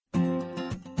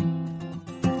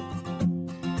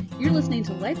You're listening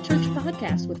to Life Church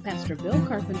Podcast with Pastor Bill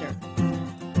Carpenter.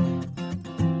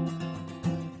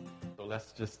 So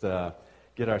let's just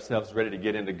get ourselves ready to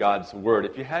get into God's Word.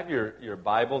 If you have your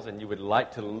Bibles and you would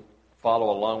like to follow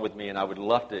along with me, and I would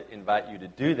love to invite you to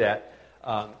do that.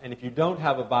 And if you don't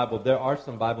have a Bible, there are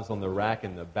some Bibles on the rack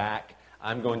in the back.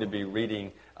 I'm going to be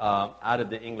reading out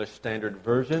of the English Standard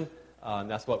Version.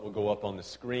 And that's what will go up on the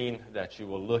screen that you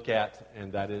will look at,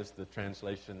 and that is the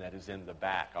translation that is in the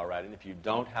back, all right? And if you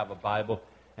don't have a Bible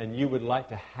and you would like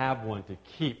to have one to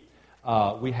keep,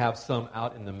 we have some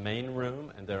out in the main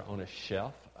room, and they're on a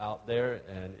shelf out there,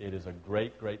 and it is a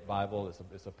great, great Bible.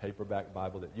 It's a paperback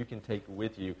Bible that you can take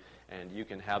with you, and you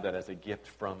can have that as a gift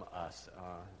from us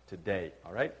today,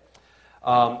 all right?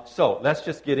 So let's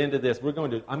just get into this.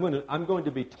 I'm going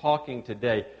to be talking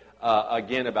today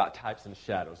again about types and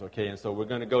shadows, okay? And so we're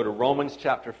going to go to Romans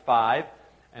chapter 5,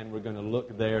 and we're going to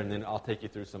look there, and then I'll take you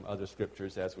through some other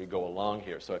scriptures as we go along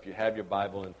here. So if you have your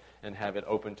Bible and have it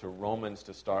open to Romans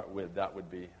to start with, that would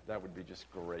be just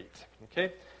great,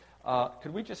 okay?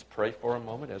 Could we just pray for a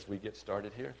moment as we get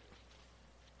started here?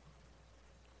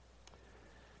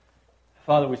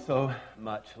 Father, we so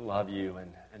much love you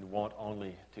and want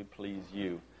only to please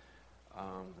you.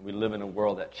 We live in a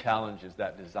world that challenges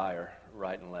that desire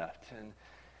right and left.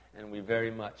 And we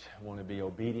very much want to be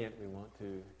obedient. We want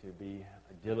to be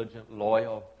diligent,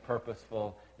 loyal,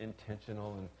 purposeful,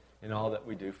 intentional in all that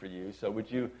we do for you. So would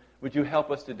you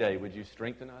help us today? Would you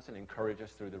strengthen us and encourage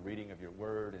us through the reading of your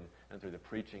word and through the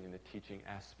preaching and the teaching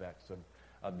aspects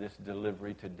of this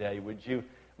delivery today? Would you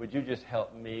just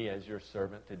help me as your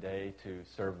servant today to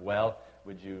serve well?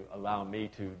 Would you allow me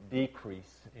to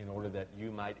decrease in order that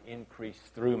you might increase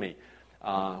through me?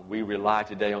 We rely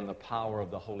today on the power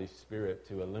of the Holy Spirit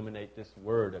to illuminate this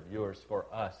word of yours for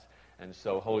us. And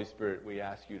so, Holy Spirit, we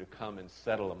ask you to come and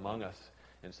settle among us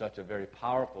in such a very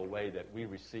powerful way that we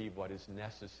receive what is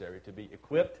necessary to be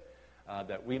equipped,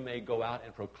 that we may go out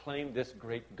and proclaim this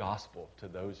great gospel to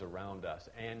those around us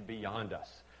and beyond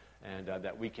us. And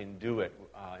that we can do it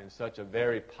in such a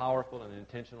very powerful and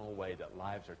intentional way that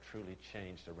lives are truly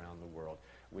changed around the world.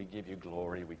 We give you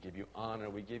glory, we give you honor,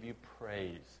 we give you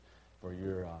praise for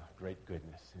your great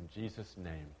goodness. In Jesus'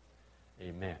 name,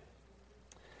 amen.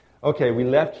 Okay, we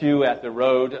left you at the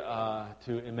road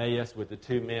to Emmaus with the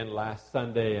two men last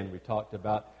Sunday, and we talked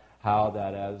about how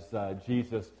that as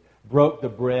Jesus broke the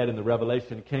bread and the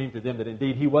revelation came to them that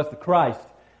indeed he was the Christ,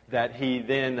 that he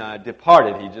then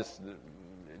departed. He just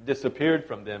disappeared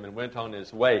from them and went on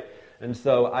his way. And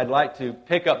so I'd like to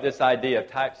pick up this idea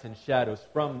of types and shadows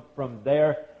from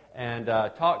there and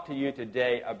talk to you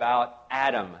today about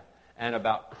Adam and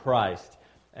about Christ.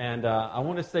 And I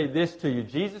want to say this to you.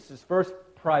 Jesus' first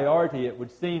priority, it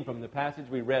would seem from the passage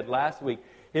we read last week,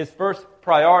 his first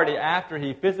priority after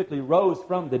he physically rose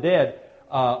from the dead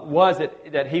was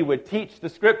that he would teach the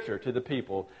Scripture to the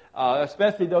people,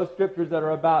 especially those Scriptures that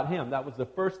are about him. That was the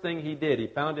first thing he did. He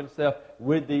found himself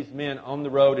with these men on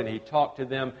the road, and he talked to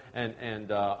them and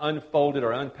unfolded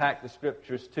or unpacked the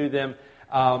Scriptures to them.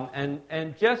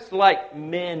 And just like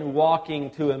men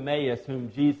walking to Emmaus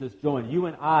whom Jesus joined, you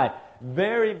and I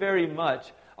very, very much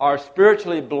are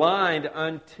spiritually blind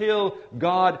until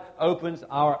God opens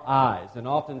our eyes. And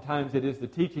oftentimes it is the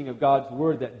teaching of God's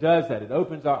Word that does that. It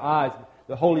opens our eyes.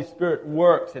 The Holy Spirit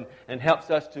works and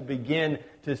helps us to begin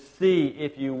to see,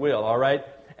 if you will, all right?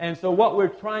 And so what we're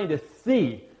trying to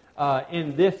see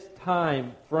in this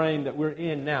time frame that we're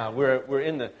in now, we're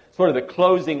in the sort of the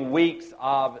closing weeks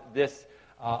of this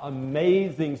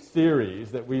amazing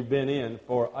series that we've been in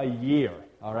for a year,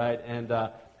 all right? And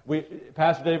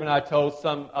Pastor Dave and I told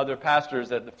some other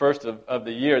pastors at the first of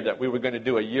the year that we were going to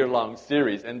do a year-long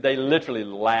series, and they literally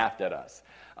laughed at us.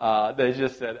 They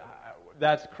just said,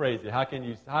 "That's crazy. How can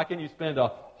you spend a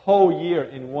whole year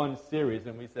in one series?"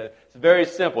 And we said, "It's very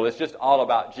simple. It's just all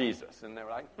about Jesus." And they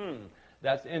were like,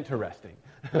 that's interesting.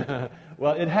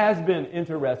 Well, it has been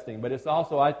interesting, but it's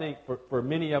also, I think, for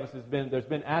many of us, there's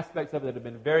been aspects of it that have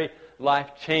been very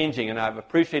life-changing, and I've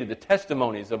appreciated the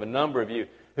testimonies of a number of you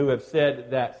who have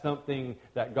said that something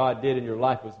that God did in your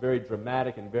life was very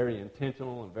dramatic and very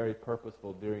intentional and very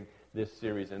purposeful during this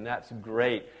series, and that's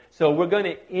great. So we're going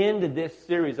to end this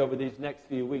series over these next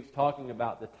few weeks talking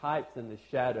about the types and the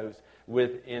shadows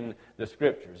within the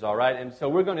Scriptures, all right? And so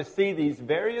we're going to see these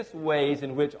various ways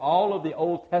in which all of the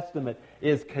Old Testament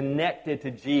is connected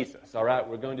to Jesus, all right?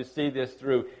 We're going to see this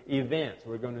through events.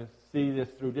 We're going to see this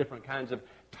through different kinds of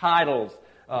titles,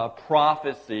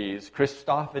 prophecies,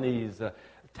 Christophanies,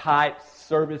 types,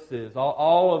 services.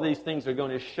 All of these things are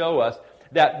going to show us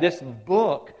that this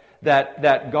book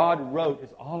that God wrote is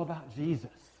all about Jesus.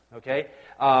 Okay?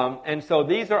 And so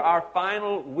these are our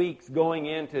final weeks going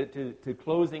into to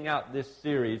closing out this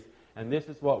series, and this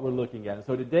is what we're looking at. And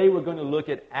so today we're going to look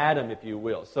at Adam, if you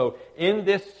will. So in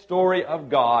this story of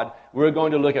God, we're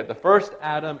going to look at the first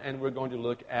Adam, and we're going to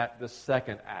look at the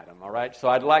second Adam, all right? So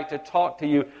I'd like to talk to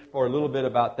you for a little bit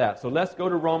about that. So let's go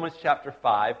to Romans chapter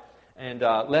 5, and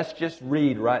let's just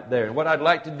read right there. And what I'd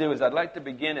like to do is I'd like to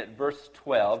begin at verse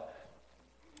 12,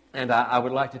 and I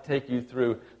would like to take you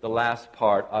through the last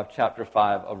part of chapter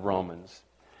 5 of Romans.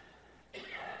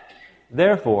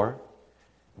 Therefore,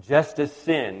 just as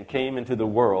sin came into the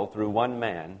world through one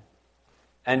man,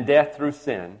 and death through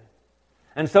sin,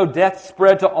 and so death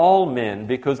spread to all men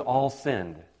because all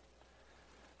sinned.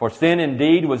 For sin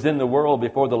indeed was in the world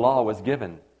before the law was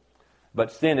given,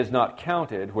 but sin is not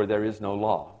counted where there is no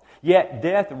law. Yet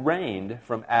death reigned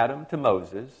from Adam to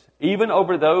Moses, even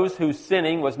over those whose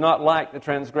sinning was not like the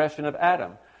transgression of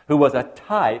Adam, who was a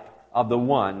type of the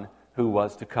one who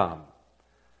was to come.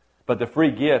 But the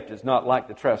free gift is not like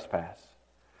the trespass.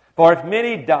 For if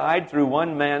many died through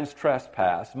one man's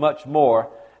trespass, much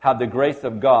more have the grace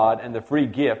of God and the free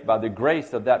gift by the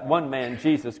grace of that one man,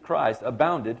 Jesus Christ,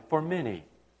 abounded for many.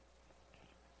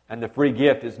 And the free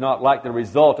gift is not like the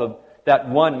result of that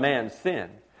one man's sin.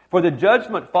 For the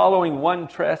judgment following one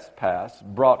trespass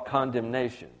brought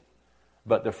condemnation,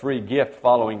 but the free gift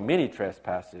following many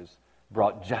trespasses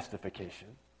brought justification.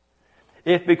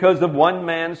 If because of one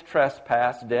man's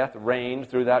trespass death reigned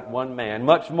through that one man,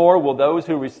 much more will those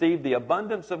who receive the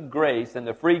abundance of grace and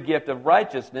the free gift of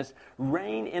righteousness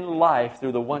reign in life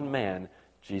through the one man,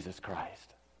 Jesus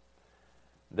Christ.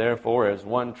 Therefore, as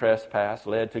one trespass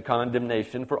led to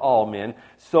condemnation for all men,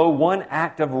 so one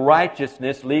act of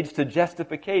righteousness leads to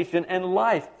justification and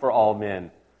life for all men.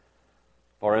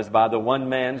 For as by the one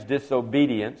man's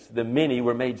disobedience the many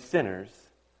were made sinners,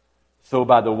 so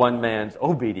by the one man's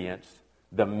obedience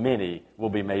the many will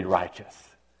be made righteous.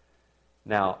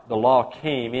 Now, the law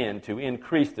came in to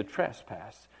increase the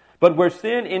trespass. But where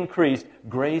sin increased,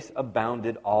 grace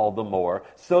abounded all the more,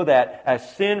 so that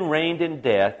as sin reigned in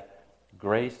death,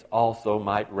 grace also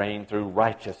might reign through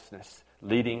righteousness,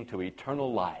 leading to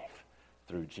eternal life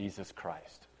through Jesus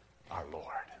Christ, our Lord.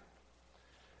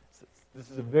 This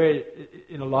is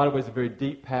in a lot of ways, a very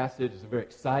deep passage. It's a very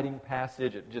exciting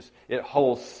passage. It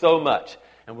holds so much.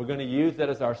 And we're going to use that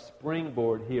as our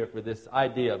springboard here for this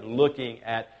idea of looking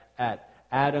at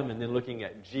Adam and then looking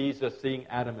at Jesus, seeing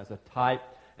Adam as a type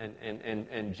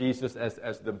and Jesus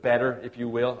as the better, if you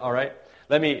will. All right?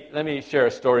 Let me share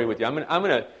a story with you. I'm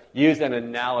going to use an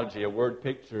analogy, a word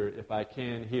picture, if I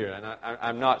can here. And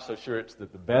I'm not so sure it's the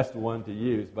best one to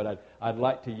use, but I'd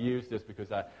like to use this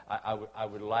because I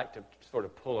would like to sort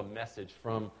of pull a message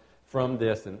from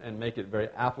this and make it very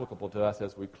applicable to us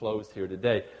as we close here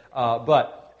today.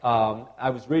 But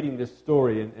I was reading this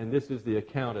story, and this is the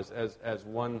account as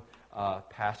one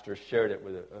pastor shared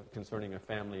it concerning a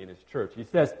family in his church. He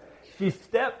says, she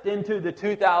stepped into the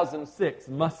 2006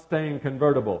 Mustang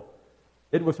convertible.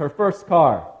 It was her first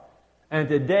car, and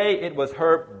today it was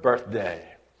her birthday.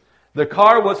 The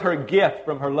car was her gift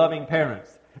from her loving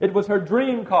parents. It was her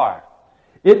dream car.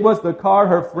 It was the car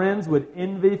her friends would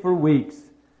envy for weeks.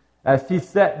 As she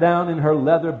sat down in her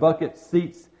leather bucket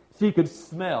seats, she could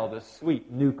smell the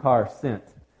sweet new car scent.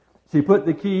 She put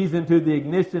the keys into the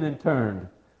ignition and turned.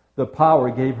 The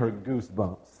power gave her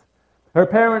goosebumps. Her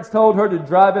parents told her to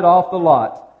drive it off the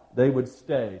lot. They would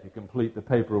stay to complete the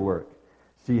paperwork.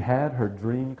 She had her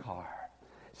dream car.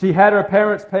 She had her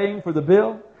parents paying for the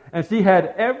bill, and she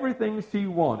had everything she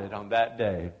wanted on that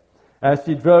day. As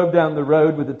she drove down the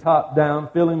road with the top down,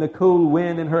 feeling the cool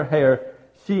wind in her hair,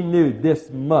 she knew this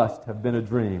must have been a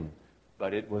dream.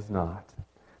 But it was not.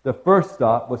 The first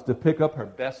stop was to pick up her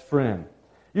best friend.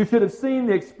 You should have seen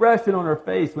the expression on her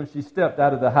face when she stepped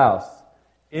out of the house.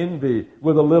 Envy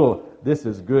with a little, "This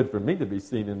is good for me to be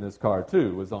seen in this car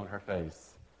too," was on her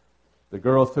face. The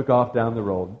girls took off down the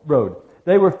road.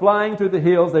 They were flying through the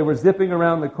hills, they were zipping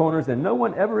around the corners, and no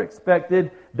one ever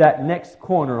expected that next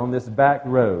corner on this back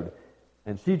road.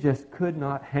 And she just could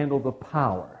not handle the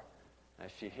power as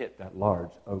she hit that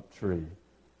large oak tree.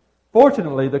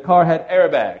 Fortunately, the car had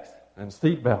airbags and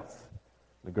seat belts.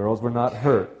 The girls were not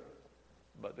hurt,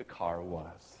 but the car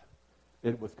was.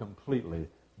 It was completely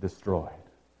destroyed.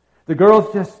 The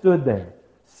girls just stood there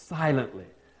silently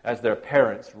as their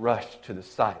parents rushed to the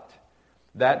site.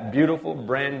 That beautiful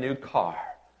brand new car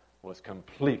was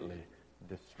completely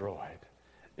destroyed.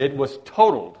 It was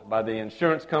totaled by the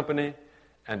insurance company,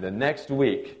 and the next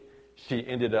week she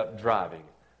ended up driving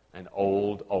an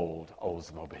old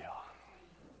Oldsmobile.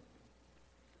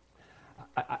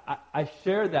 I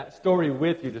share that story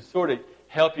with you to sort of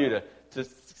help you to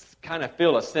kind of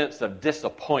feel a sense of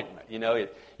disappointment.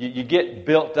 You get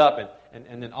built up,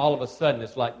 and then all of a sudden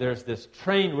it's like there's this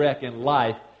train wreck in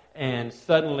life, and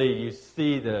suddenly you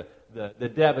see the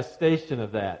devastation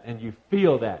of that, and you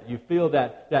feel that. You feel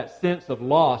that sense of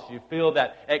loss. You feel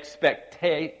that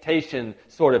expectation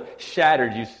sort of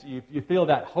shattered. You feel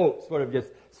that hope sort of just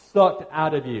sucked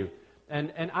out of you.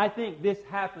 And I think this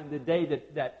happened the day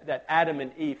that Adam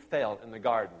and Eve fell in the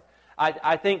garden.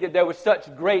 I think that there was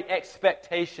such great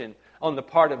expectation on the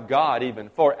part of God even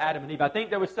for Adam and Eve. I think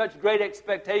there was such great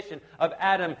expectation of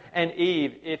Adam and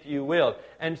Eve, if you will.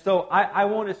 And so I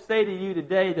want to say to you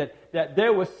today that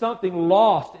there was something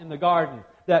lost in the garden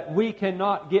that we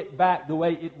cannot get back the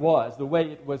way it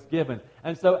was given.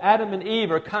 And so Adam and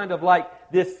Eve are kind of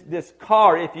like this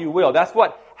car, if you will. That's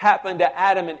what happened to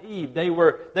Adam and Eve. They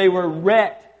were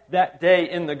wrecked that day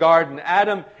in the garden.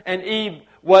 Adam and Eve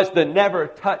was the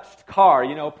never-touched car,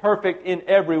 perfect in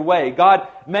every way. God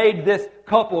made this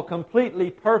couple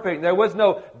completely perfect. There was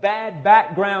no bad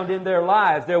background in their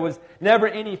lives. There was never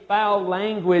any foul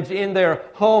language in their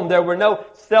home. There were no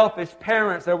selfish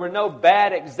parents. There were no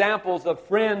bad examples of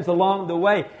friends along the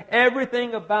way.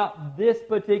 Everything about this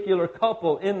particular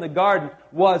couple in the garden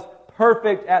was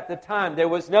perfect at the time. There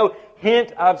was no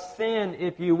hint of sin,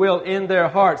 if you will, in their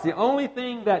hearts. The only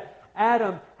thing that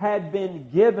Adam had been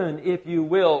given, if you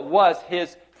will, was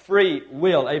his free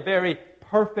will, a very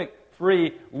perfect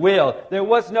free will. There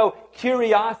was no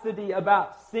curiosity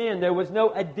about sin. There was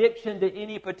no addiction to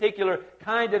any particular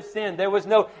kind of sin. There was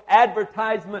no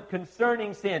advertisement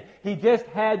concerning sin. He just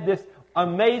had this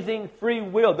amazing free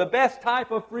will, the best type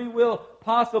of free will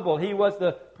possible. He was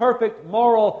the perfect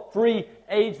moral free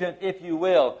agent, if you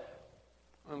will.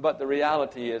 But the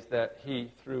reality is that he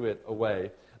threw it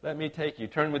away. Let me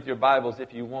turn with your Bibles,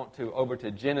 if you want to, over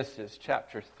to Genesis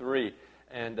chapter 3,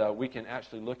 and we can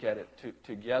actually look at it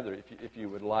together if you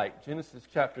would like. Genesis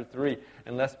chapter 3,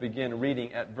 and let's begin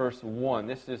reading at verse 1.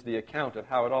 This is the account of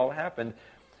how it all happened.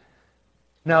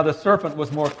 Now the serpent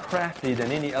was more crafty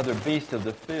than any other beast of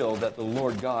the field that the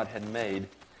Lord God had made.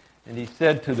 And he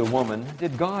said to the woman,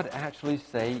 "Did God actually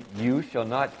say, 'You shall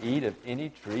not eat of any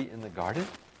tree in the garden?'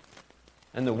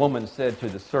 And the woman said to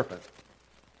the serpent,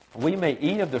 'We may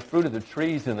eat of the fruit of the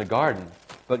trees in the garden,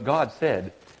 but God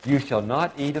said, You shall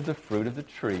not eat of the fruit of the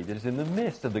tree that is in the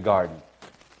midst of the garden,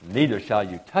 neither shall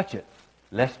you touch it,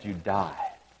 lest you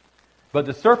die.' But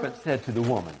the serpent said to the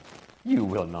woman, 'You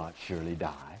will not surely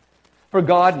die, for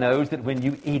God knows that when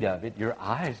you eat of it, your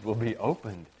eyes will be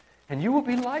opened, and you will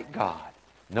be like God,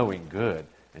 knowing good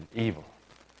and evil.'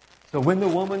 So when the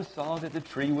woman saw that the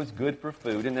tree was good for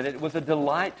food, and that it was a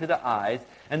delight to the eyes,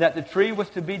 and that the tree was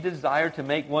to be desired to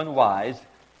make one wise,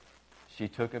 she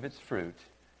took of its fruit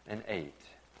and ate.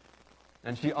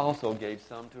 And she also gave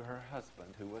some to her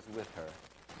husband who was with her,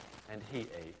 and he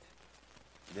ate.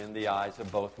 Then the eyes of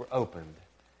both were opened,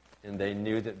 and they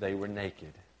knew that they were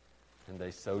naked, and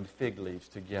they sewed fig leaves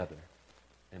together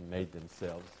and made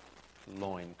themselves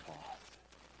loincloths.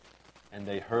 And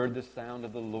they heard the sound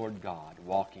of the Lord God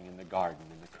walking in the garden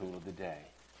in the cool of the day.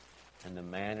 And the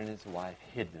man and his wife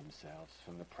hid themselves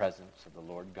from the presence of the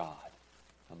Lord God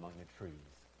among the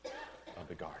trees of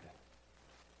the garden."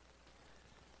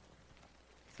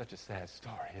 Such a sad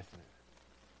story, isn't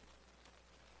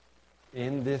it?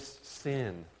 In this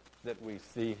sin that we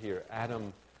see here,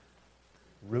 Adam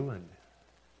ruined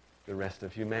the rest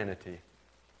of humanity.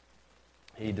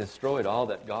 He destroyed all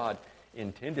that God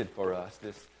intended for us.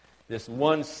 This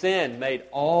one sin made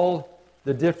all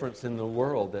the difference in the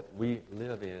world that we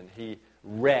live in. He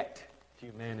wrecked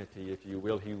humanity, if you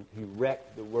will. He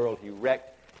wrecked the world. He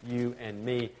wrecked you and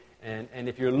me. And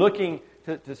if you're looking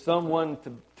to someone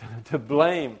to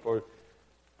blame for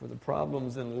the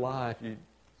problems in life, you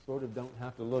sort of don't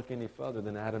have to look any further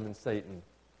than Adam and Satan.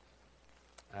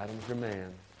 Adam's your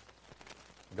man.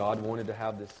 God wanted to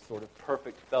have this sort of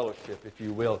perfect fellowship, if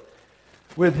you will,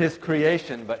 with his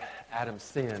creation, but Adam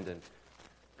sinned, and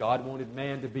God wanted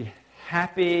man to be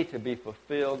happy, to be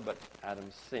fulfilled, but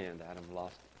Adam sinned. Adam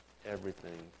lost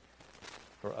everything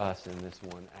for us in this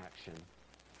one action.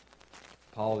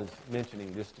 Paul is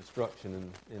mentioning this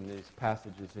destruction in these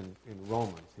passages in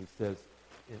Romans. He says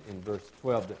in verse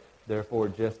 12 that, "Therefore,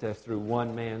 just as through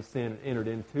one man sin entered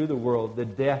into the world, the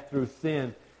death through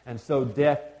sin, and so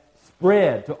death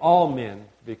spread to all men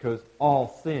because all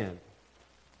sinned."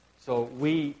 So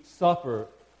we suffer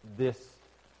this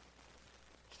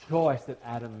choice that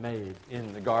Adam made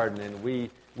in the garden, and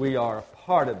we are a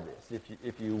part of this,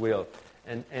 if you will.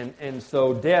 And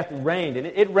so death reigned, and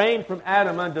it reigned from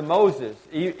Adam unto Moses,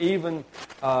 even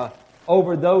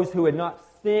over those who had not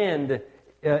sinned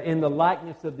in the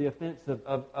likeness of the offense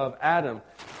of Adam.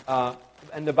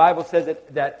 And the Bible says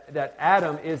that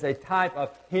Adam is a type of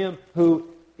him who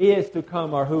is to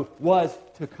come or who was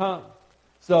to come.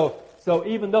 So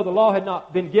even though the law had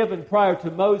not been given prior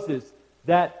to Moses,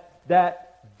 that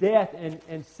death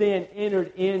and sin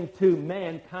entered into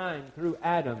mankind through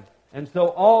Adam. And so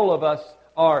all of us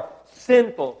are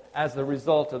sinful as a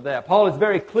result of that. Paul is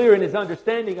very clear in his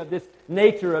understanding of this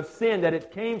nature of sin, that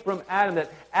it came from Adam,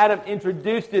 that Adam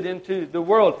introduced it into the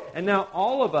world. And now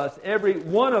all of us, every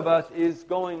one of us, is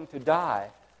going to die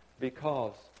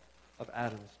because of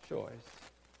Adam's choice.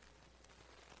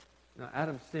 Now,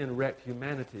 Adam's sin wrecked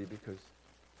humanity because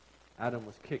Adam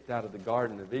was kicked out of the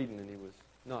Garden of Eden and he was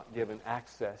not given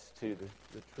access to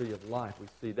the tree of life. We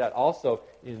see that also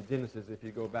in Genesis. If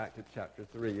you go back to chapter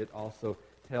 3, it also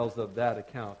tells of that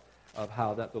account of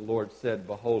how that the Lord said,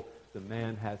 "Behold, the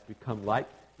man has become like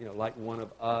one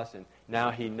of us, and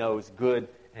now he knows good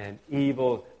and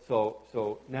evil."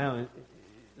 So now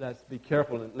let's be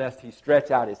careful lest he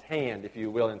stretch out his hand, if you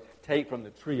will, and take from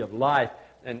the tree of life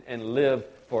and live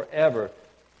forever.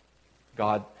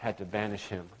 God had to banish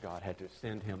him. God had to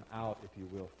send him out, if you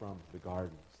will, from the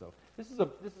garden. So this is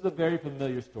a very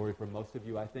familiar story for most of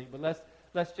you, I think. But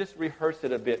let's just rehearse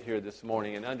it a bit here this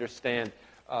morning and understand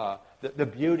the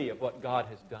beauty of what God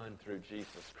has done through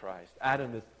Jesus Christ.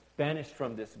 Adam is banished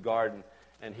from this garden,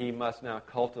 and he must now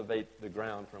cultivate the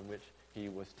ground from which he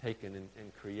was taken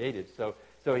and created. So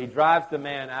he drives the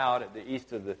man out at the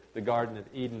east of the Garden of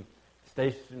Eden,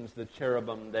 stations the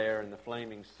cherubim there and the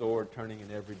flaming sword turning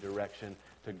in every direction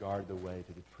to guard the way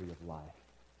to the tree of life.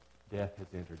 Death has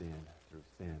entered in through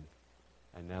sin,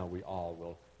 and now we all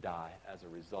will die as a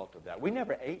result of that. We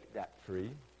never ate that tree,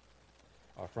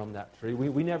 or from that tree.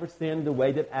 We never sinned the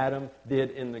way that Adam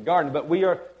did in the garden, but we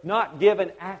are not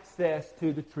given access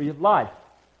to the tree of life.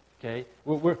 Okay?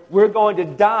 We're going to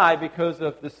die because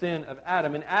of the sin of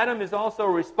Adam, and Adam is also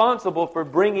responsible for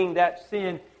bringing that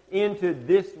sin into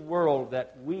this world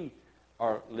that we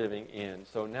are living in.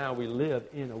 So now we live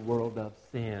in a world of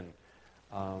sin.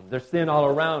 There's sin all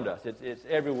around us. It's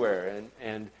everywhere.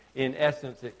 And in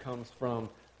essence, it comes from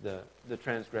the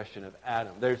transgression of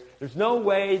Adam. There's no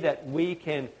way that we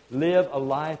can live a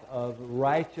life of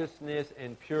righteousness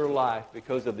and pure life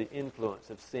because of the influence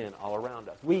of sin all around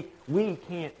us. We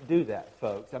can't do that,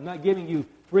 folks. I'm not giving you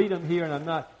freedom here, and I'm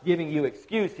not giving you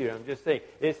excuse here. I'm just saying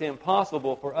it's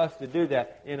impossible for us to do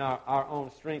that in our own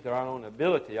strength or our own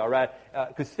ability, all right?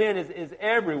 Because sin is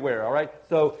everywhere, all right?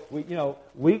 So,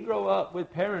 we grow up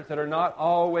with parents that are not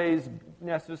always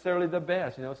necessarily the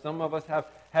best. Some of us have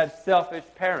had selfish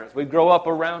parents. We grow up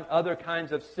around other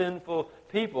kinds of sinful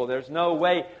people. There's no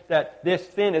way that this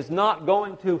sin is not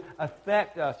going to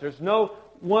affect us. There's no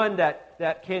one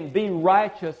that can be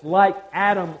righteous like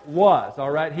Adam was,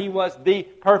 all right? He was the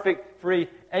perfect free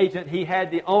agent. He had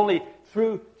the only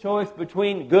true choice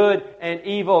between good and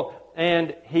evil,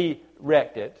 and he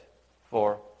wrecked it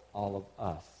for all of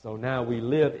us. So now we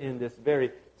live in this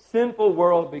very sinful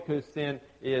world because sin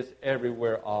is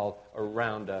everywhere all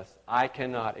around us. I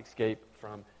cannot escape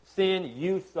from sin.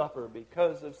 You suffer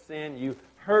because of sin. You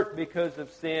hurt because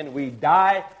of sin. We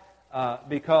die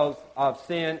because of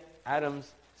sin.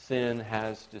 Adam's sin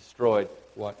has destroyed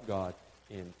what God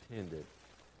intended.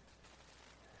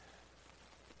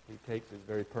 He takes his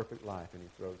very perfect life and he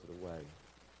throws it away.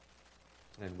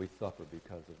 And we suffer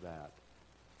because of that.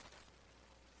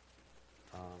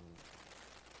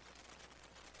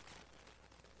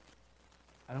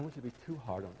 I don't want you to be too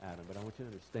hard on Adam, but I want you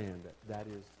to understand that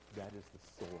is the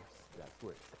source. That's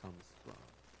where it comes from.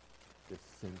 This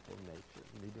sinful nature.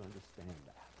 You need to understand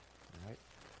that. All right?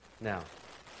 Now,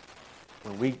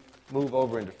 when we move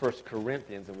over into 1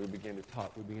 Corinthians and we begin to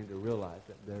talk, we begin to realize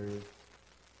that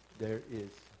there is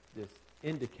this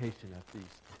indication of these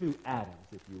two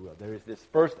Adams, if you will. There is this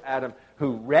first Adam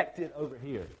who wrecked it over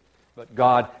here, but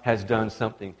God has done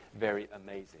something very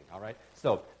amazing. All right?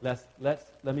 So let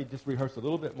me just rehearse a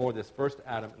little bit more of this first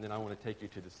Adam, and then I want to take you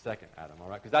to the second Adam. All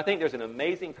right? Because I think there's an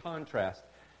amazing contrast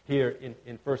here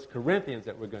in 1 Corinthians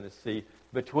that we're going to see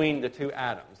between the two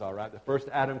Adams, all right? The first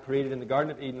Adam created in the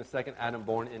Garden of Eden, the second Adam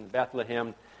born in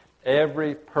Bethlehem.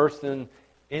 Every person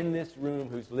in this room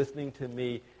who's listening to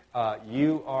me,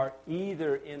 you are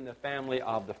either in the family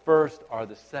of the first or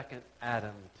the second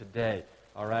Adam today,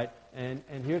 all right? And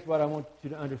here's what I want you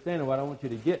to understand and what I want you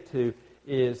to get to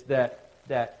is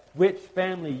that which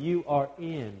family you are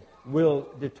in will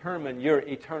determine your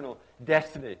eternal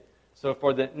destiny. So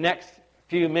for the next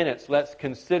few minutes, let's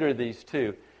consider these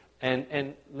two.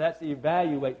 And let's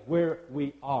evaluate where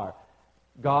we are.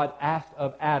 God asked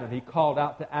of Adam. He called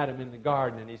out to Adam in the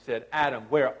garden and he said, Adam,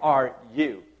 where are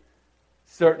you?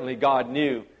 Certainly God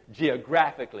knew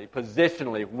geographically,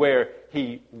 positionally, where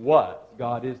he was.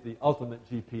 God is the ultimate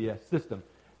GPS system.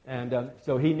 And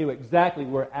so he knew exactly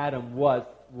where Adam was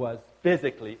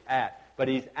physically at. But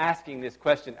he's asking this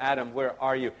question, Adam, where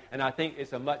are you? And I think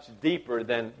it's a much deeper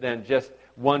than just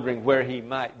wondering where he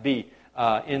might be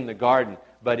in the garden.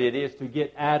 But it is to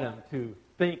get Adam to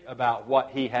think about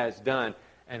what he has done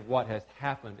and what has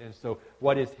happened. And so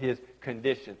what is his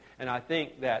condition? And I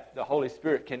think that the Holy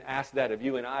Spirit can ask that of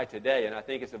you and I today. And I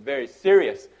think it's a very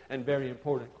serious and very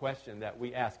important question that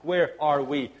we ask. Where are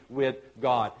we with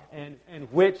God? And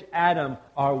which Adam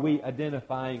are we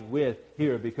identifying with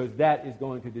here? Because that is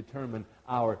going to determine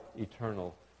our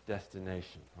eternal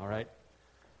destination. All right?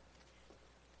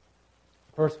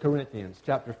 1 Corinthians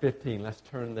chapter 15. Let's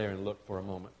turn there and look for a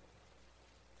moment.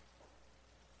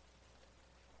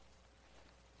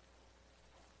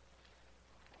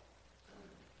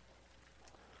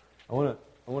 I want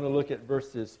to look at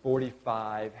verses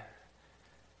 45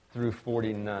 through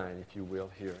 49, if you will,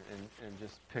 here, and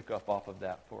just pick up off of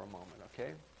that for a moment,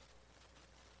 okay?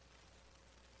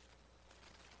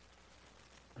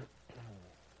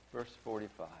 Verse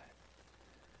 45.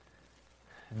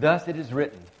 Thus it is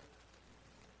written,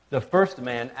 the first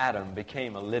man, Adam,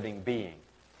 became a living being.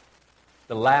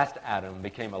 The last Adam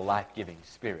became a life-giving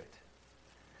spirit.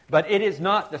 But it is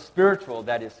not the spiritual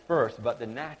that is first, but the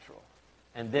natural,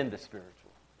 and then the spiritual.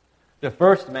 The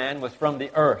first man was from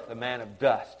the earth, a man of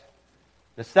dust.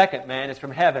 The second man is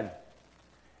from heaven.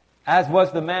 As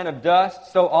was the man of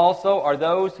dust, so also are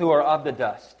those who are of the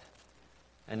dust.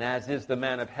 And as is the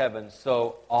man of heaven,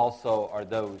 so also are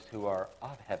those who are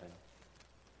of heaven.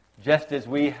 Just as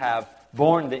we have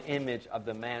borne the image of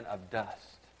the man of dust,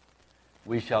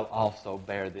 we shall also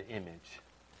bear the image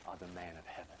of the man of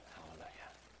heaven.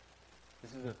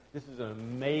 Hallelujah. This is an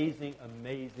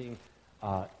amazing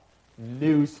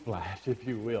news flash, if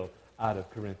you will, out of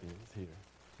Corinthians here.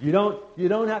 You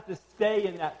don't have to stay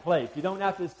in that place. You don't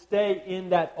have to stay in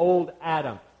that old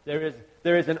Adam.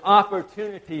 There is an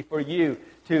opportunity for you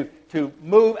to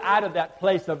move out of that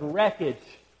place of wreckage.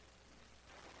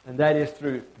 And that is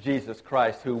through Jesus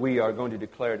Christ, who we are going to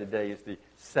declare today is the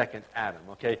second Adam.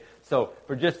 Okay? So,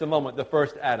 for just a moment, the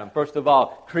first Adam. First of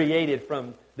all, created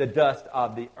from the dust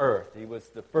of the earth. He was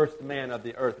the first man of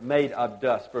the earth, made of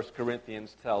dust, 1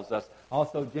 Corinthians tells us.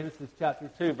 Also, Genesis chapter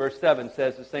 2, verse 7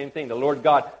 says the same thing. The Lord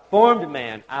God formed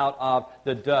man out of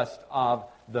the dust of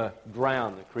the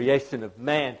ground. The creation of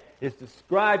man is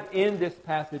described in this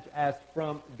passage as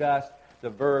from dust.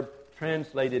 The verb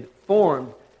translated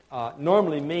formed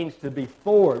normally means to be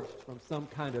forged from some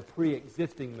kind of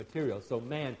pre-existing material. So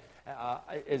man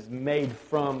is made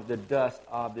from the dust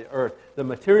of the earth. The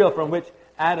material from which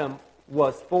Adam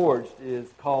was forged is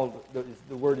called,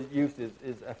 the word used is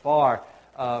afar,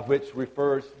 which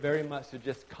refers very much to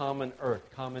just common earth,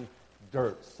 common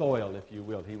dirt, soil, if you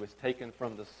will. He was taken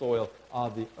from the soil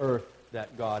of the earth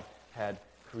that God had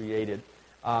created.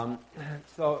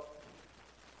 So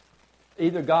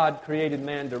either God created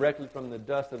man directly from the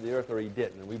dust of the earth or he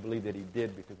didn't. And we believe that he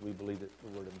did because we believe that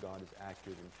the Word of God is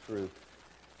accurate and true.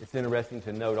 It's interesting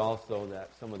to note also that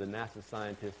some of the NASA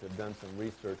scientists have done some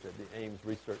research at the Ames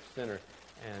Research Center,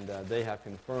 and they have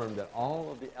confirmed that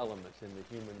all of the elements in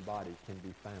the human body can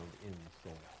be found in the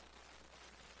soil.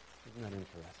 Isn't that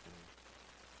interesting?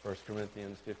 1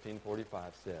 Corinthians 15:45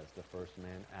 says, the first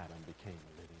man, Adam, became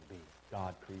a living being.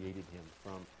 God created him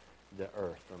from the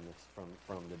earth,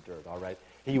 from the dirt, all right?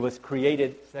 He was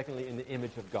created, secondly, in the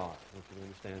image of God. I want you to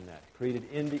understand that. Created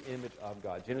in the image of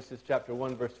God. Genesis chapter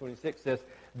 1, verse 26 says,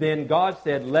 then God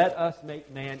said, let us make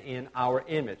man in our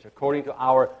image, according to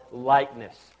our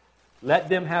likeness. Let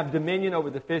them have dominion over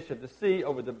the fish of the sea,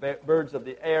 over the birds of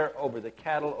the air, over the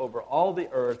cattle, over all the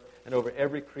earth, and over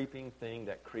every creeping thing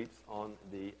that creeps on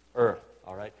the earth,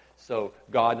 all right? So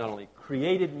God not only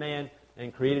created man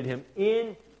and created him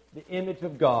in the image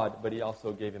of God, but he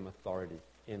also gave him authority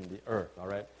in the earth, all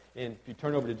right? And if you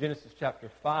turn over to Genesis chapter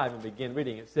 5 and begin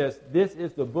reading, it says, this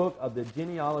is the book of the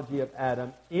genealogy of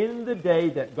Adam. In the day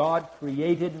that God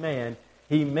created man,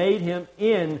 he made him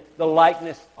in the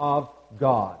likeness of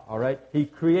God, all right? He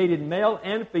created male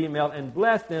and female and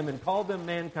blessed them and called them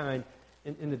mankind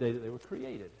in the day that they were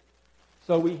created.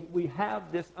 So we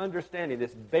have this understanding,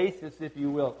 this basis, if you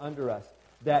will, under us,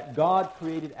 that God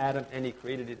created Adam and he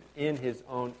created it in his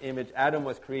own image. Adam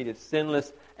was created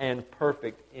sinless and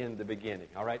perfect in the beginning.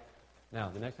 All right? Now,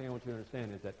 the next thing I want you to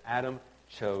understand is that Adam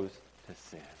chose to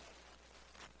sin.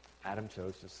 Adam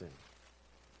chose to sin.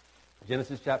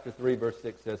 Genesis chapter 3, verse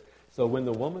 6 says, so when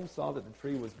the woman saw that the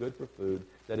tree was good for food,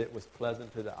 that it was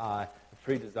pleasant to the eye, a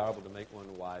tree desirable to make one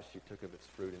wise, she took of its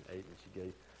fruit and ate, and she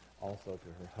gave also to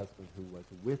her husband who was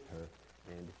with her,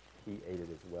 and he ate it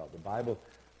as well. The Bible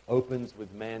opens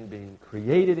with man being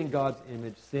created in God's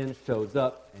image. Sin shows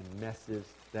up and messes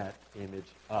that image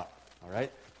up. All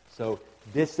right? So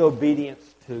disobedience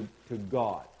to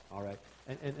God. All right?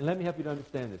 And let me help you to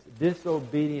understand this.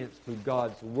 Disobedience to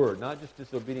God's word. Not just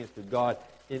disobedience to God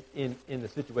in the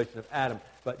situation of Adam,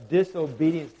 but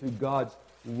disobedience to God's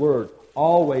word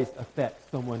always affects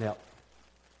someone else.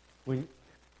 When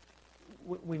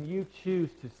you choose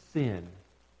to sin,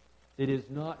 it is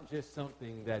not just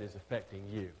something that is affecting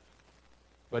you,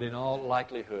 but in all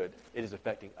likelihood, it is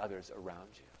affecting others around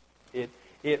you.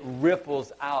 It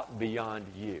ripples out beyond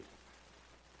you.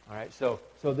 All right, so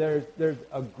there's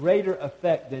a greater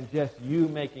effect than just you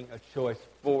making a choice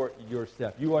for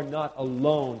yourself. You are not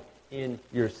alone in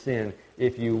your sin,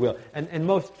 if you will. And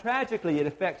most tragically, it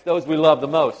affects those we love the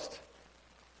most.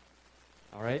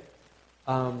 All right?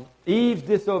 Eve's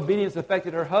disobedience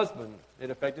affected her husband. It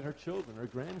affected her children, her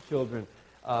grandchildren,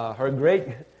 her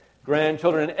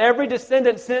great-grandchildren, and every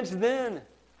descendant since then.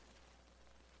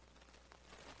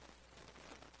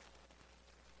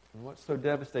 And what's so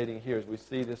devastating here is we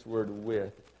see this word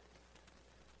with.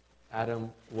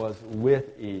 Adam was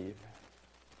with Eve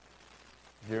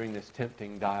during this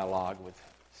tempting dialogue with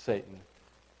Satan,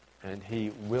 and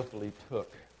he willfully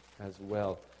took as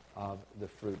well of the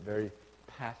fruit. Very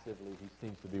passively, he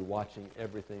seems to be watching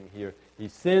everything here. He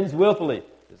sins willfully.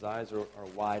 His eyes are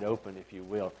wide open, if you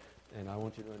will. And I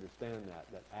want you to understand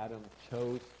that Adam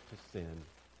chose to sin.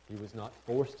 He was not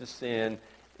forced to sin.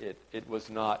 It was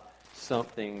not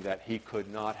something that he could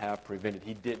not have prevented.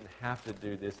 He didn't have to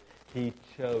do this. He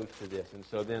chose to this. And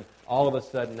so then all of a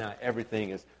sudden now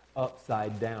everything is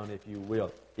upside down, if you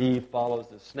will. Eve follows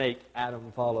the snake.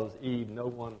 Adam follows Eve. No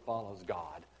one follows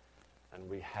God. And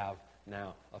we have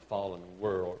now a fallen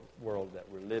world that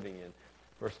we're living in.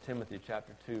 1 Timothy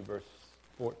chapter 2, verse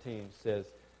 14 says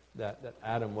that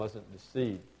Adam wasn't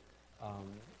deceived.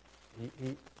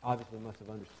 He obviously must have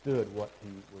understood what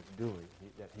he was doing,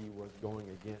 that he was going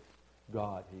against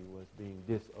God. He was being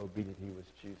disobedient. He was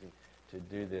choosing to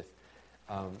do this.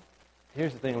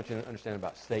 Here's the thing I want you to understand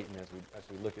about Satan as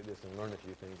we look at this and learn a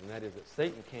few things, and that is that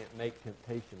Satan can't make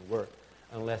temptation work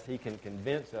unless he can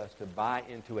convince us to buy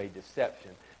into a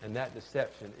deception, and that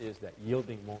deception is that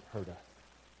yielding won't hurt us.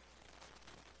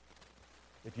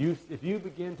 If you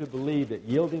begin to believe that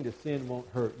yielding to sin won't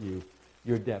hurt you,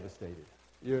 you're devastated.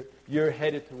 You're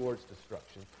headed towards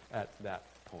destruction at that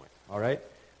point. All right?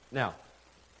 Now,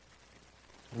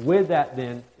 with that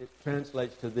then, it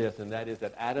translates to this, and that is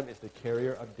that Adam is the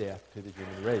carrier of death to the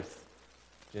human race.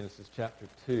 Genesis chapter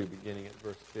 2, beginning at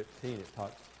verse 15, it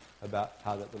talks about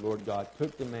how that the Lord God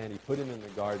took the man, he put him in the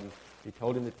garden, he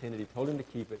told him to tend it, he told him to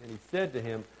keep it, and he said to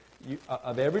him,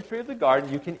 of every tree of the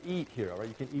garden you can eat here, all right?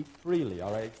 You can eat freely,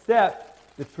 all right?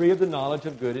 Except the tree of the knowledge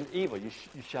of good and evil. You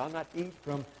shall not eat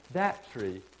from that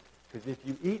tree, because if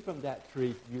you eat from that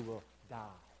tree, you will die.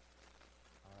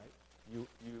 All right?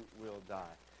 You will die.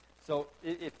 So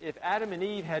if Adam and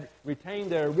Eve had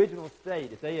retained their original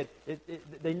state,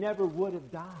 they never would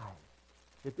have died.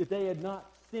 If they had not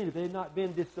sinned, if they had not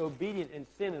been disobedient in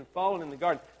sin and fallen in the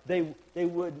garden, they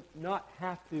would not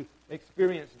have to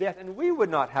experience death, and we would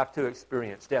not have to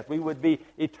experience death. We would be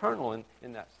eternal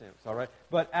in that sense, all right?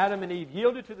 But Adam and Eve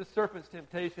yielded to the serpent's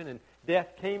temptation, and death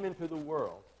came into the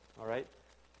world, all right?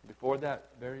 Before that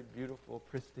very beautiful,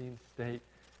 pristine state,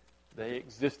 they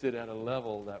existed at a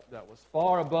level that was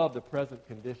far above the present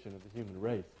condition of the human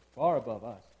race, far above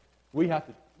us. We have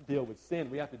to deal with sin.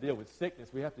 We have to deal with sickness.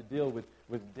 We have to deal with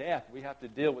death. We have to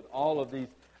deal with all of these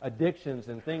addictions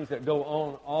and things that go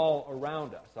on all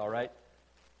around us, all right?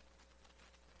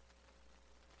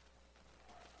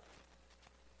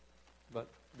 But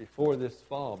before this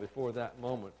fall, before that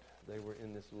moment, they were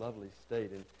in this lovely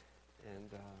state,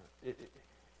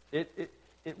 and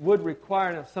it would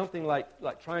require something like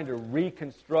trying to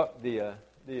reconstruct the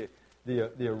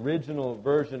original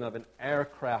version of an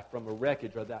aircraft from a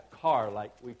wreckage, or that car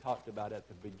like we talked about at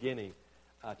the beginning,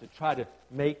 to try to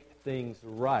make things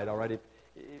right, all right?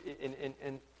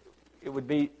 And it would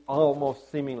be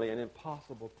almost seemingly an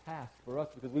impossible task for us,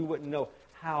 because we wouldn't know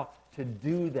how to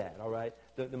do that, all right?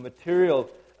 The material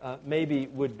maybe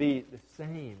would be the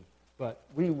same, but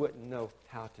we wouldn't know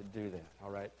how to do that,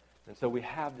 all right? And so we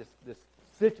have this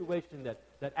situation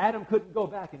that Adam couldn't go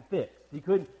back and fix. He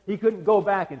couldn't go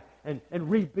back and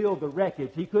rebuild the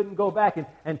wreckage. He couldn't go back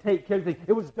and take care of things.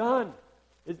 It was done.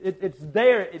 It's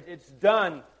there. It's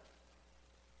done.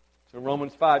 So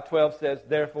Romans 5:12 says,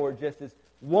 therefore, just as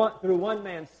through one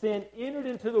man sin entered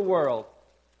into the world,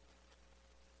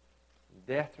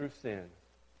 death through sin,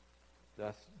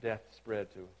 thus death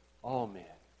spread to all men,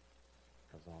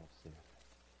 because all have sinned.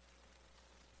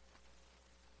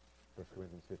 1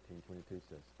 Corinthians 15:22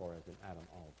 says, for as in Adam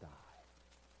all die.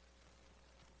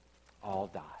 All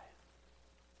die.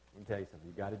 Let me tell you something.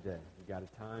 You got a day, you got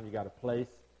a time, you got a place.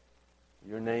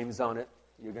 Your name's on it.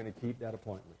 You're going to keep that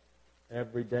appointment.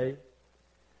 Every day,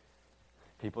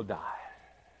 people die.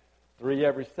 3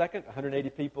 every second, 180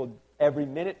 people every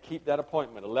minute keep that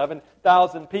appointment.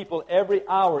 11,000 people every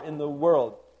hour in the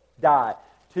world die.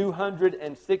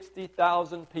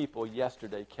 260,000 people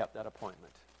yesterday kept that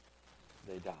appointment.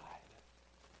 They died.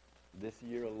 This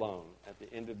year alone, at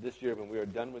the end of this year, when we are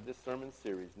done with this sermon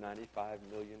series, 95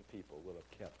 million people will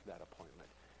have kept that appointment.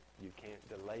 You can't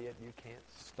delay it. You can't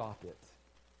stop it.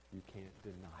 You can't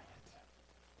deny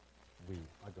it. We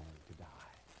are going to die.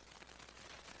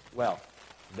 Well,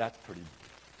 that's pretty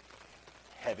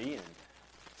heavy and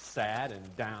sad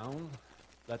and down.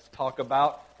 Let's talk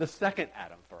about the second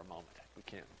Adam for a moment, if we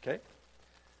can, okay?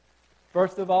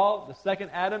 First of all, the second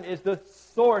Adam is the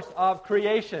source of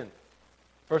creation.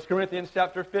 1 Corinthians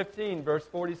chapter 15, verse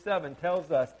 47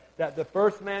 tells us that the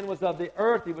first man was of the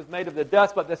earth, he was made of the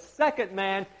dust, but the second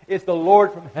man is the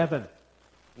Lord from heaven.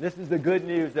 And this is the good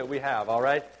news that we have, all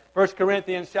right? 1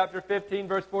 Corinthians chapter 15,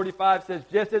 verse 45 says,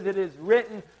 just as it is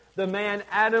written, the man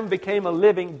Adam became a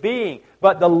living being.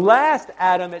 But the last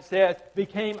Adam, it says,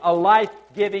 became a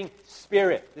life-giving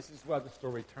spirit. This is where the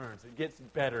story turns. It gets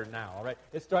better now, all right?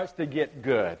 It starts to get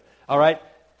good, all right?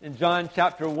 In John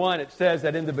chapter 1, it says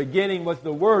that in the beginning was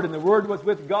the Word, and the Word was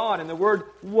with God, and the Word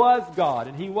was God,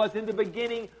 and He was in the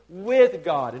beginning with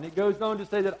God. And it goes on to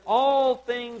say that all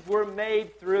things were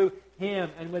made through Him,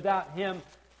 and without Him,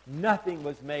 nothing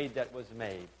was made that was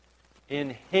made.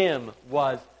 In Him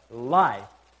was life,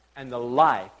 and the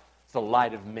life is the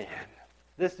light of men.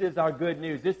 This is our good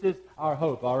news. This is our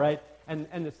hope, all right?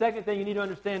 And the second thing you need to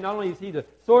understand, not only is He the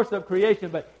source of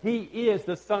creation, but He is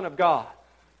the Son of God.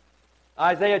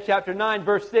 Isaiah chapter 9,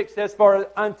 verse 6 says, for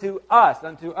unto us,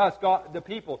 God, the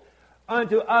people,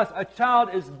 unto us a child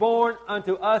is born,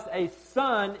 unto us a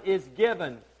son is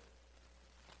given.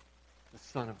 The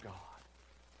Son of God.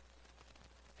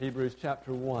 Hebrews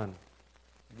chapter 1,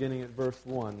 beginning at verse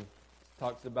 1,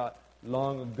 talks about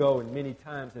long ago and many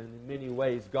times and in many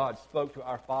ways God spoke to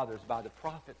our fathers by the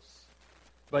prophets.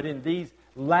 But in these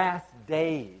last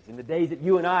days, in the days that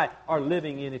you and I are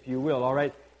living in, if you will, all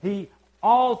right, He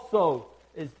also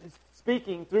is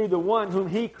speaking through the one whom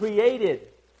He created,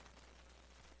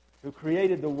 who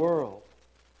created the world.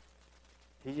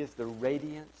 He is the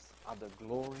radiance of the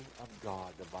glory of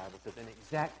God, the Bible says, an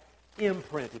exact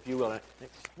imprint, if you will, an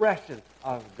expression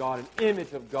of God, an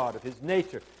image of God, of His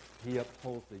nature. He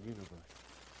upholds the universe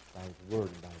by His word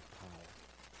and by His power.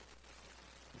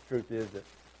 The truth is that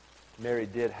Mary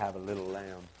did have a little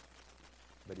lamb,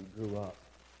 but He grew up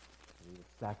and He was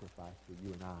sacrificed for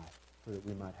you and I, so that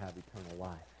we might have eternal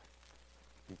life.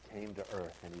 He came to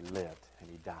earth and He lived and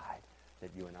He died that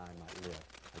you and I might live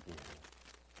again.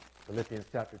 Philippians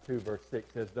chapter 2 verse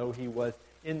 6 says, though He was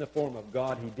in the form of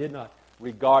God, He did not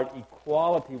regard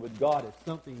equality with God as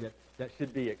something that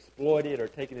should be exploited or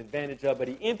taken advantage of, but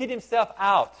He emptied Himself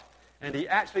out and He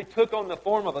actually took on the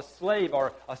form of a slave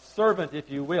or a servant, if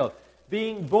you will.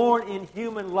 Being born in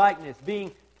human likeness,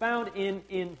 being found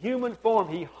in human form,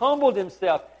 He humbled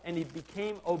Himself and He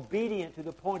became obedient to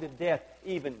the point of death,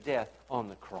 even death on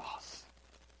the cross.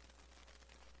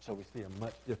 So we see a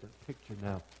much different picture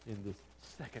now in this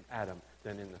second Adam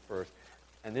than in the first.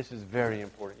 And this is very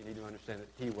important. You need to understand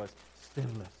that He was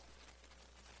sinless.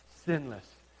 Sinless.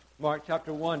 Mark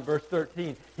chapter 1, verse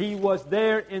 13. He was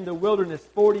there in the wilderness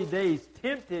 40 days,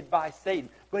 tempted by Satan,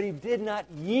 but He did not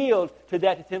yield to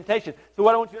that temptation. So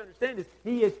what I want you to understand is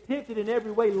He is tempted in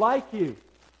every way like you.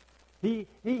 He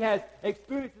has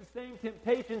experienced the same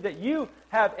temptations that you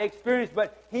have experienced,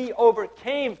 but He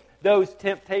overcame those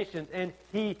temptations, and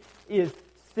He is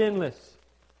sinless.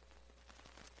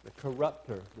 The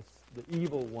corrupter, the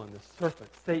evil one, the serpent,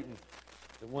 Satan,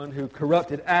 the one who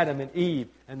corrupted Adam and Eve,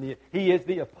 and he is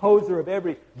the opposer of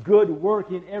every good work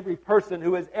in every person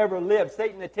who has ever lived.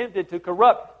 Satan attempted to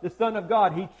corrupt the Son of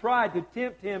God. He tried to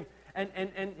tempt Him,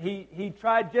 and he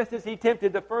tried just as he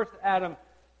tempted the first Adam,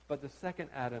 but the second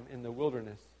Adam in the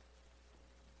wilderness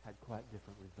had quite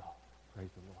different results. Praise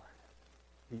the Lord.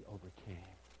 He overcame.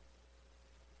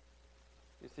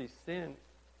 You see, sin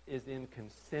is in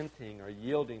consenting or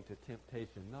yielding to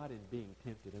temptation, not in being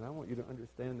tempted. And I want you to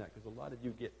understand that, because a lot of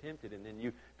you get tempted and then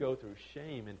you go through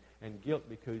shame and guilt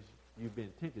because you've been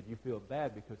tempted. You feel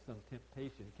bad because some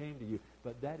temptation came to you.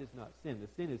 But that is not sin. The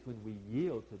sin is when we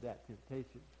yield to that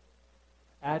temptation.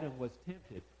 Adam was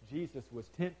tempted. Jesus was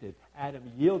tempted. Adam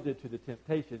yielded to the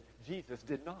temptation. Jesus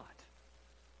did not.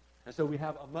 And so we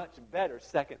have a much better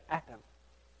second Adam.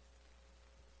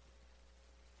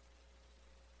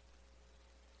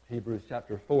 Hebrews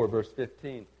chapter 4, verse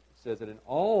 15 says that in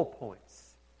all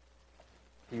points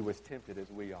He was tempted as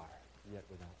we are, yet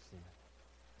without sin.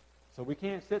 So we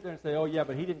can't sit there and say, oh yeah,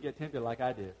 but He didn't get tempted like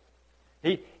I did.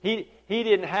 He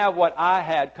didn't have what I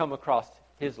had come across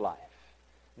His life.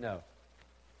 No,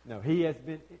 He has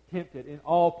been tempted in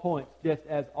all points, just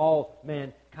as all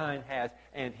mankind has,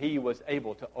 and He was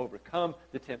able to overcome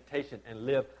the temptation and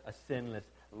live a sinless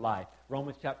life.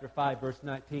 Romans chapter 5, verse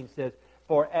 19 says,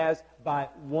 for as by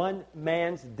one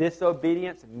man's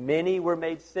disobedience many were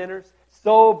made sinners,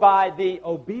 so by the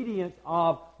obedience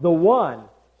of the one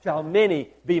shall many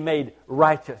be made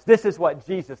righteous. This is what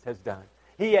Jesus has done.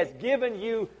 He has given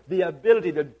you the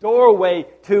ability, the doorway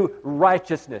to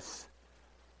righteousness.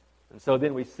 And so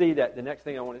then we see that the next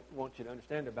thing I want you to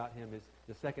understand about Him is,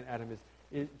 the second Adam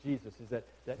is Jesus, is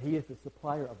that He is the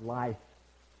supplier of life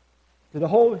to the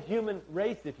whole human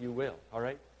race, if you will. All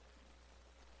right?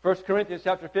 1 Corinthians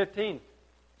chapter 15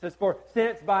 says, for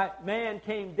since by man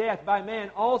came death, by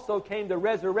man also came the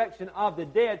resurrection of the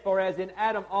dead. For as in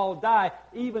Adam all die,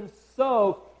 even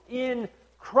so in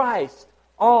Christ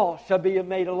all shall be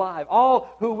made alive.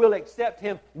 All who will accept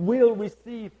Him will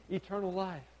receive eternal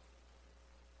life.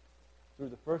 Through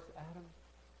the first Adam,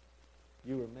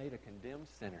 you were made a condemned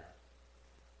sinner.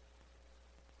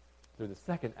 Through the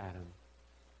second Adam,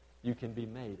 you can be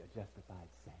made a justified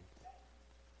saint.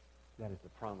 That is the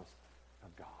promise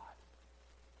of God.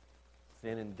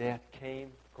 Sin and death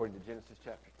came, according to Genesis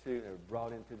chapter 2. They were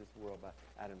brought into this world by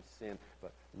Adam's sin.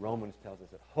 But Romans tells us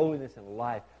that holiness and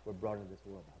life were brought into this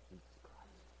world by Jesus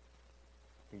Christ.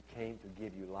 He came to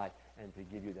give you life and to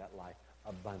give you that life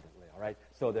abundantly. All right?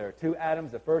 So there are two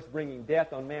Adams. The first bringing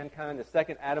death on mankind. The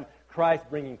second Adam, Christ,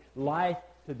 bringing life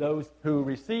to those who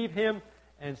receive Him.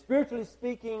 And spiritually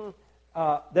speaking,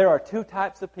 there are two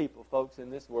types of people, folks, in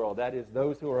this world. That is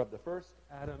those who are of the first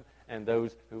Adam and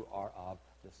those who are of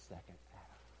the second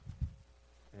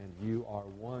Adam. And you are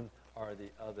one or the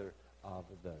other of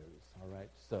those. All right?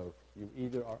 So you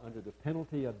either are under the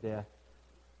penalty of death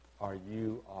or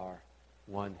you are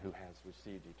one who has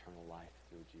received eternal life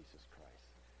through Jesus Christ.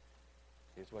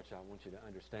 Here's what I want you to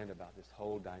understand about this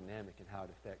whole dynamic and how it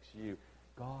affects you.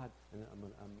 God, and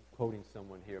I'm quoting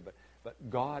someone here, but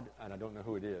God, and I don't know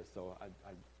who it is, so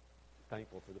I'm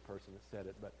thankful for the person that said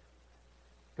it, but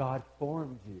God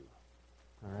formed you,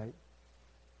 all right?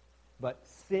 But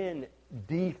sin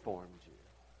deformed you.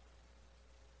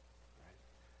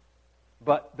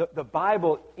 Right? But the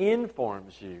Bible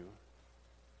informs you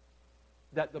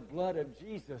that the blood of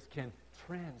Jesus can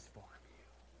transform you.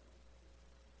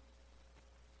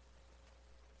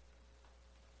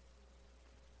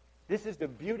 This is the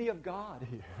beauty of God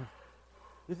here.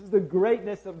 This is the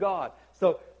greatness of God.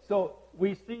 So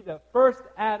we see the first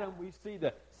Adam, we see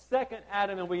the second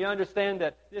Adam, and we understand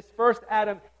that this first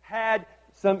Adam had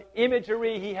some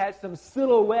imagery, he had some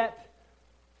silhouette.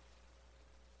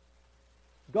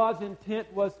 God's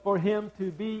intent was for him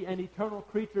to be an eternal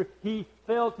creature. He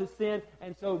fell to sin,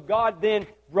 and so God then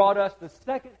brought us the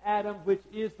second Adam, which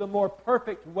is the more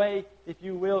perfect way, if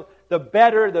you will, the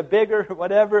better, the bigger,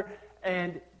 whatever,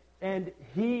 and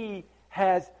He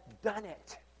has done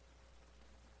it.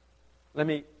 Let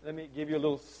me give you a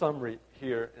little summary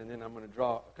here, and then I'm going to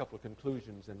draw a couple of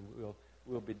conclusions, and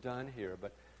we'll be done here.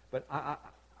 But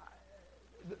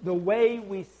the way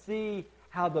we see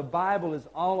how the Bible is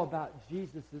all about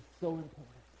Jesus is so important.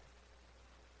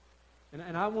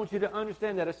 And I want you to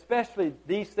understand that, especially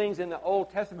these things in the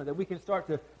Old Testament, that we can start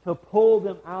to pull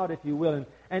them out, if you will.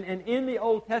 And in the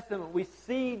Old Testament, we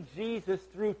see Jesus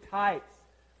through types,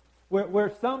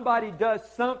 where somebody does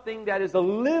something that is a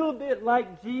little bit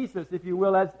like Jesus, if you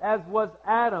will, as was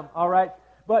Adam, all right?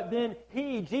 But then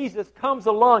Jesus, comes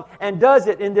along and does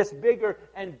it in this bigger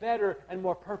and better and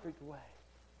more perfect way.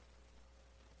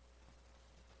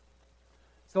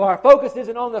 So our focus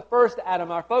isn't on the first Adam.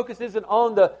 Our focus isn't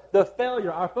on the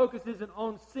failure. Our focus isn't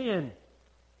on sin.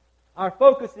 Our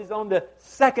focus is on the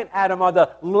second Adam, or the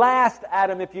last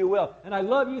Adam, if you will. And I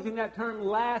love using that term,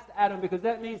 last Adam, because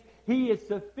that means he is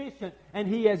sufficient and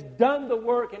he has done the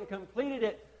work and completed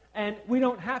it. And we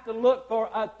don't have to look for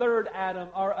a third Adam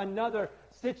or another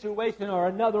situation or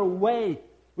another way.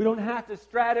 We don't have to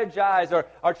strategize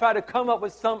or try to come up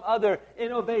with some other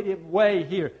innovative way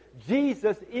here.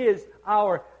 Jesus is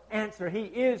our answer. He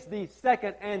is the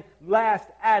second and last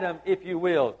Adam, if you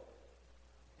will.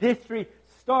 History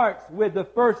starts with the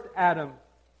first Adam,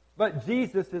 but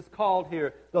Jesus is called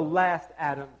here the last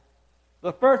Adam.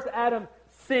 The first Adam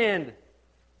sinned.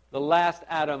 The last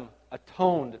Adam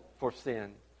atoned for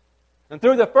sin. And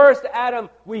through the first Adam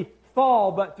we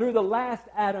fall, but through the last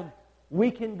Adam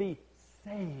we can be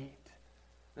saved.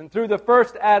 And through the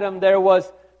first Adam there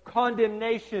was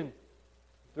condemnation.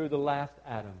 Through the last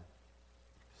Adam,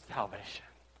 salvation.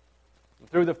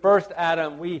 Through the first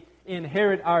Adam, we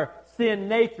inherit our sin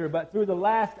nature, but through the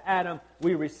last Adam,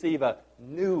 we receive a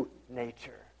new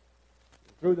nature.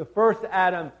 Through the first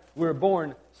Adam, we're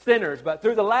born sinners, but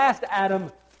through the last Adam,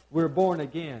 we're born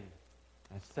again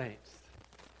as saints.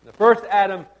 The first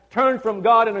Adam turned from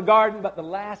God in a garden, but the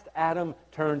last Adam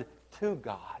turned to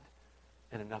God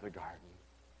in another garden.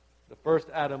 The first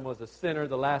Adam was a sinner,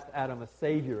 the last Adam a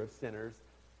savior of sinners.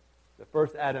 The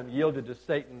first Adam yielded to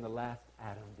Satan, the last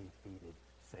Adam defeated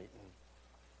Satan.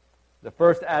 The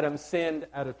first Adam sinned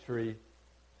at a tree.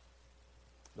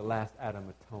 The last Adam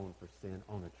atoned for sin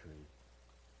on a tree.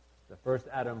 The first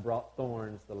Adam brought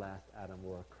thorns. The last Adam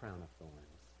wore a crown of thorns.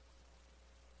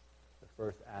 The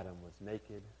first Adam was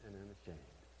naked and unashamed.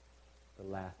 The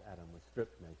last Adam was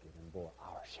stripped naked and bore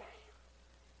our shame.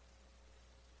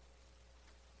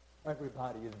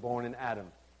 Everybody is born in Adam,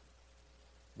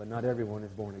 but not everyone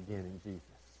is born again in Jesus.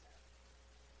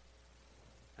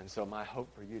 And so my hope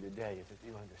for you today is that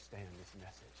you understand this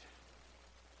message.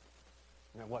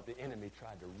 And what the enemy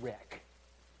tried to wreck,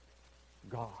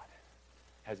 God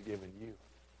has given you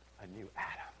a new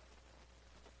Adam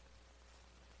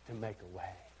to make a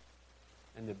way.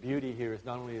 And the beauty here is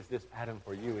not only is this Adam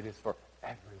for you, it is for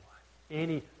everyone.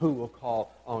 Any who will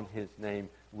call on his name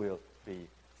will be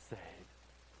saved.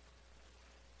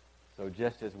 So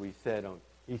just as we said on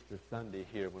Easter Sunday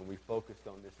here, when we focused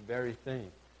on this very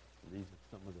thing, these are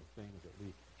some of the things that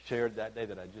we shared that day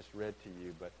that I just read to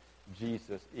you, but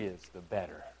Jesus is the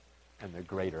better and the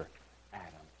greater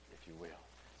Adam, if you will.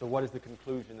 So what is the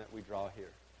conclusion that we draw here?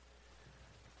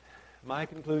 My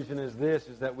conclusion is this,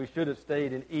 is that we should have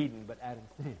stayed in Eden, but Adam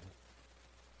sinned.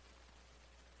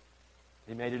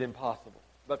 He made it impossible.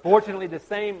 But fortunately, the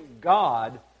same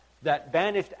God that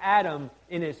banished Adam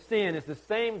in his sin is the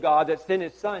same God that sent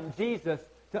his son, Jesus,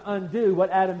 to undo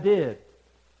what Adam did.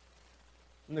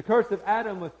 And the curse of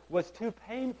Adam was too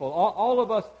painful. All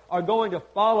of us are going to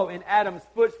follow in Adam's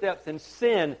footsteps and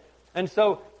sin. And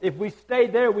so if we stay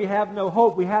there, we have no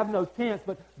hope, we have no chance.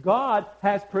 But God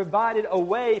has provided a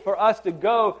way for us to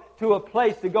go to a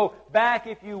place, to go back,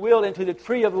 if you will, into the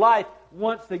tree of life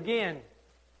once again.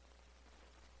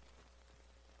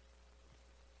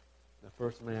 The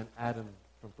first man, Adam,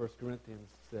 from 1 Corinthians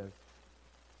says,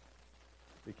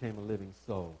 became a living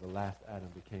soul. The last Adam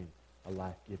became a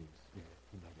life-giving spirit.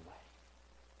 He made a way.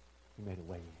 He made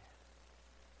a way in.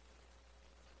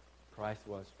 Christ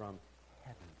was from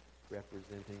heaven,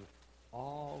 representing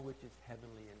all which is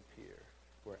heavenly and pure.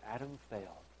 Where Adam failed,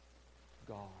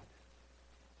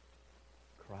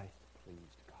 Christ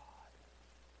pleased God.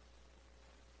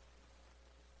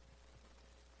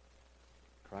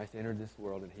 Christ entered this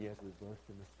world and he has reversed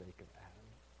the mistake of Adam,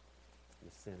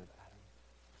 the sin of Adam.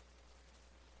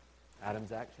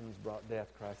 Adam's actions brought death.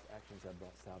 Christ's actions have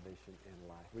brought salvation and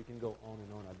life. We can go on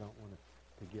and on. I don't want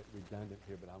to get redundant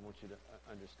here, but I want you to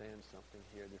understand something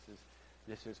here.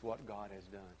 This is what God has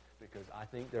done, because I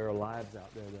think there are lives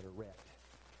out there that are wrecked.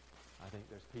 I think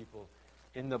there's people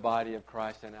in the body of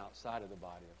Christ and outside of the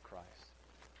body of Christ.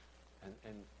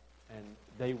 And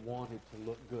they wanted to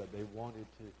look good. They wanted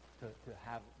to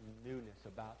have newness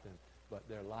about them, but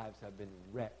their lives have been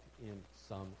wrecked in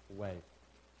some way.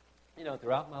 You know,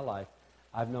 throughout my life,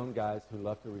 I've known guys who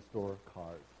love to restore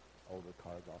cars, older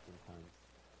cars oftentimes.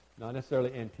 Not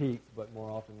necessarily antiques, but more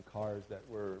often cars that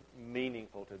were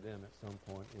meaningful to them at some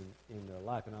point in their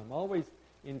life. And I'm always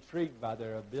intrigued by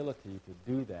their ability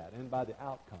to do that and by the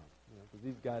outcome. You know, because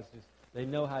these guys they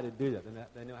know how to do that.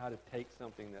 They know how to take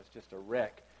something that's just a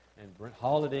wreck and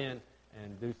haul it in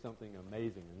and do something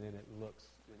amazing. And then it looks,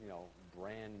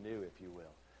 brand new, if you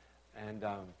will. And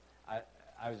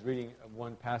I was reading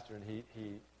one pastor, and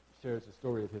he shares the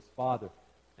story of his father.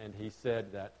 And he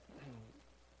said that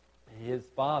his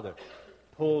father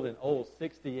pulled an old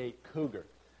 68 Cougar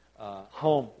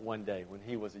home one day when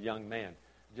he was a young man.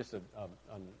 Just a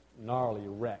gnarly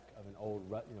wreck of an old,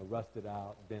 rusted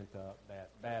out, bent up,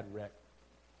 bad wreck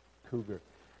Cougar.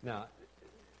 Now,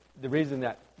 the reason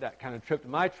that kind of tripped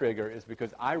my trigger is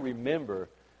because I remember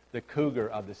the Cougar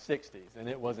of the 60s, and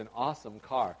it was an awesome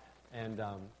car. And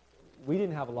we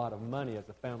didn't have a lot of money as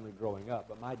a family growing up,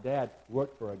 but my dad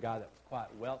worked for a guy that was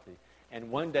quite wealthy. And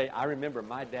one day, I remember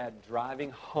my dad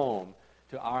driving home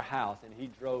to our house, and he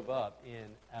drove up in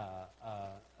a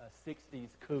 60s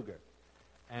Cougar.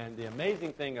 And the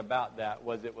amazing thing about that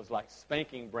was it was like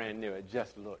spanking brand new. It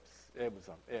just looks, it was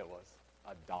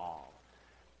a doll.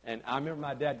 And I remember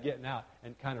my dad getting out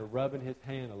and kind of rubbing his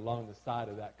hand along the side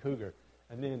of that Cougar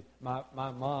And then my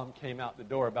mom came out the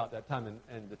door about that time,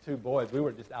 and the two boys, we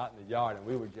were just out in the yard, and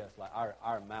we were just like,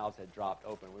 our mouths had dropped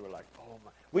open. We were like, oh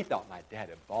my, we thought my dad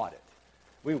had bought it.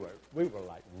 We were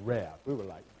like revved. We were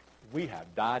like, we have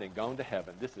died and gone to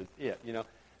heaven. This is it, you know.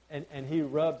 And he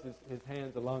rubs his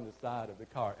hands along the side of the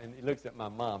car, and he looks at my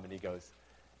mom, and he goes,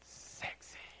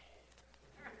 sexy.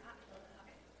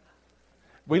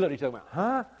 We looked at each other and went,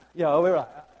 huh? You know, we were like,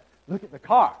 look at the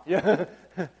car. Yeah.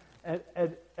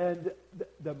 And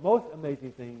the most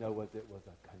amazing thing, though, was it was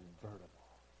a convertible.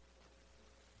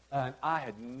 And I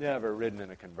had never ridden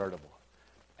in a convertible.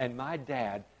 And my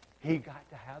dad, he got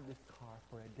to have this car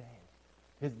for a day.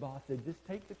 His boss said, just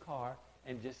take the car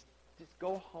and just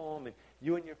go home, and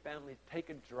you and your family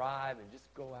take a drive and just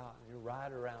go out and you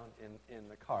ride around in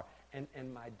the car.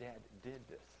 And my dad did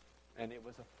this. And it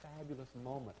was a fabulous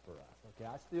moment for us. Okay,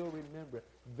 I still remember it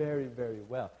very, very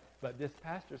well. But this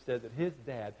pastor said that his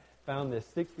dad found this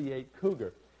 68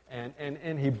 Cougar,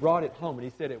 and he brought it home, and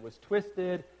he said it was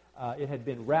twisted. It had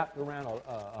been wrapped around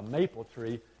a maple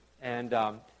tree, and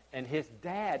his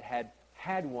dad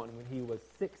had one when he was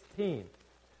 16,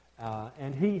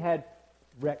 and he had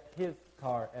wrecked his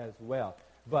car as well.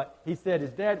 But he said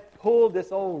his dad pulled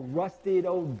this old rusted,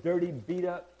 old dirty,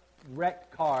 beat-up,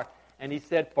 wrecked car, and he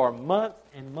said for months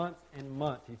and months and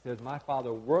months, he says, my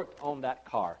father worked on that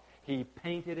car. He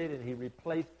painted it, and he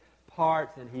replaced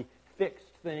parts, and he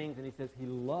fixed things, and he says he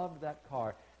loved that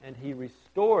car, and he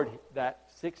restored that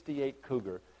 68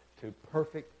 Cougar to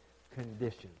perfect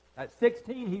condition. At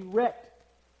 16, he wrecked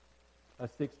a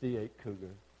 68 Cougar.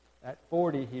 At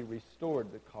 40, he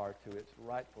restored the car to its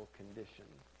rightful condition.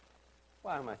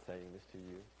 Why am I saying this to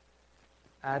you?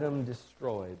 Adam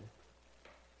destroyed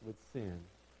with sin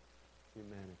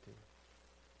humanity.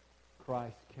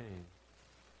 Christ came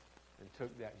and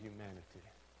took that humanity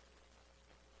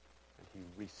and he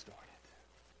restored it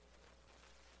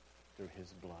through his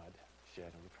blood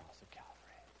shed on the cross of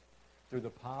Calvary. Through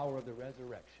the power of the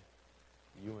resurrection,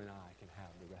 you and I can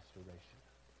have the restoration.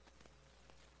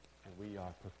 And we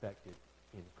are perfected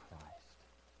in Christ,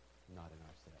 not in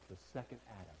ourselves. The second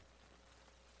Adam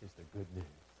is the good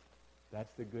news.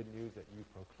 That's the good news that you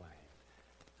proclaim.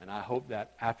 And I hope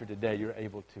that after today you're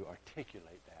able to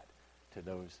articulate that to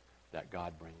those that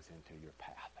God brings into your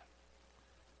path.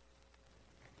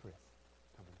 Chris,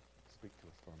 come and speak to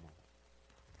us for a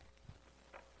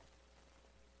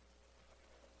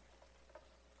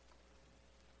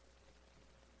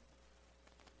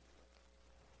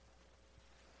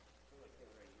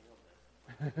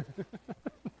moment.